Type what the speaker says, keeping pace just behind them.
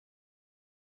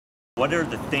What are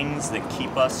the things that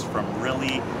keep us from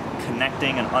really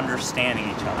connecting and understanding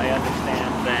each other? I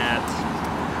understand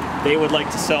that they would like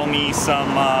to sell me some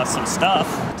stuff.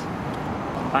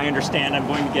 I understand I'm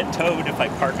going to get towed if I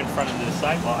park in front of the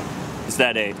sidewalk. Is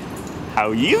that a,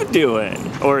 how you doing?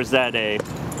 Or is that a,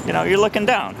 you know, you're looking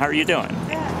down, how are you doing?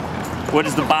 Yeah. What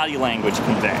does the body language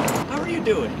convey? How are you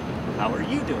doing? How are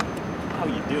you doing? How are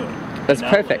you doing? That's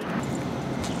perfect.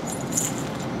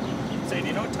 Say, do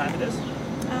you know what time it is? Yeah.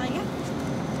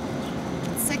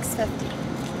 6:50.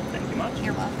 Thank you much.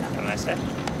 You're welcome. Have a nice day.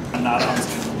 I'm not on.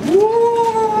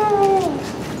 Woo!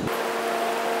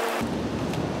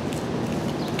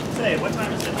 Say, what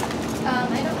time is it? I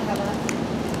don't have a.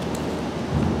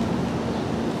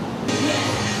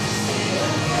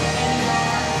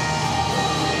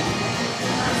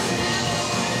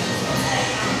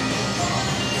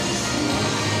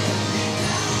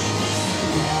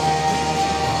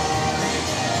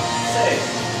 Say,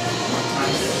 what time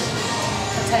it is?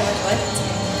 I'll tell you what you like it to be.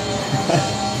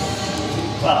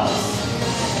 Well,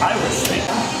 I was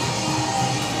thinking.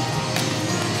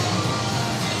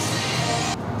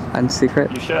 I'm secret.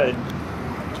 You should.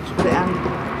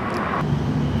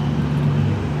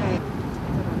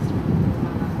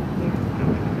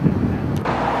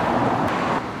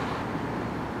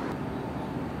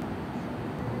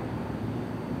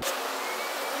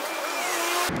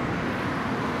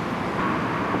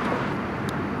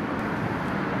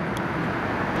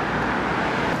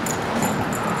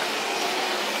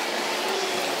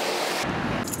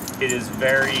 It is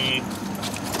very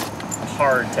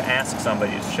hard to ask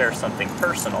somebody to share something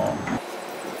personal.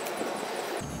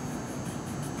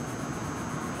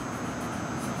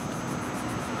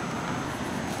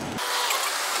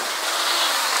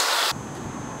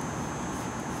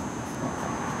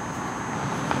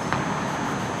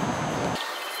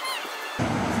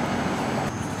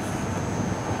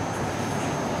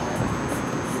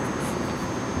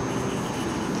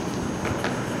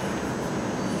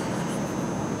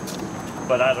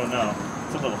 But I don't know.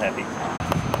 It's a little heavy.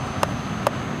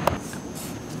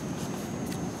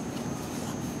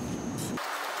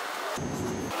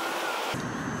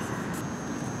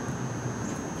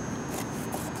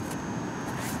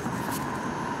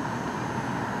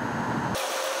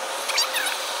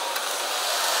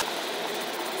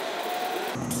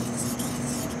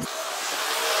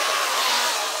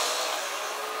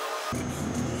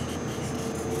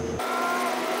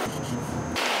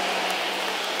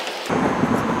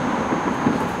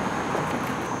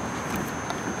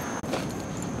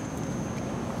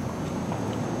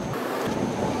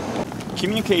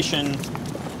 Communication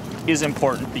is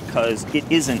important because it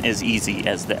isn't as easy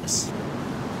as this.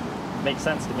 Makes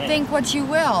sense to me. Think what you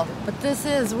will, but this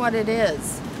is what it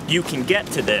is. You can get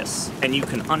to this and you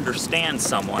can understand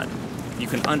someone. You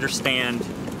can understand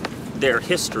their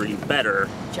history better.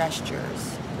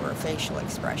 Gestures or facial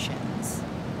expressions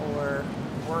or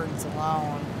words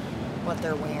alone, what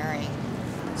they're wearing.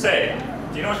 Say,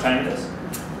 do you know what time it is?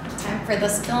 Time for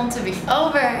this film to be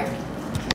over.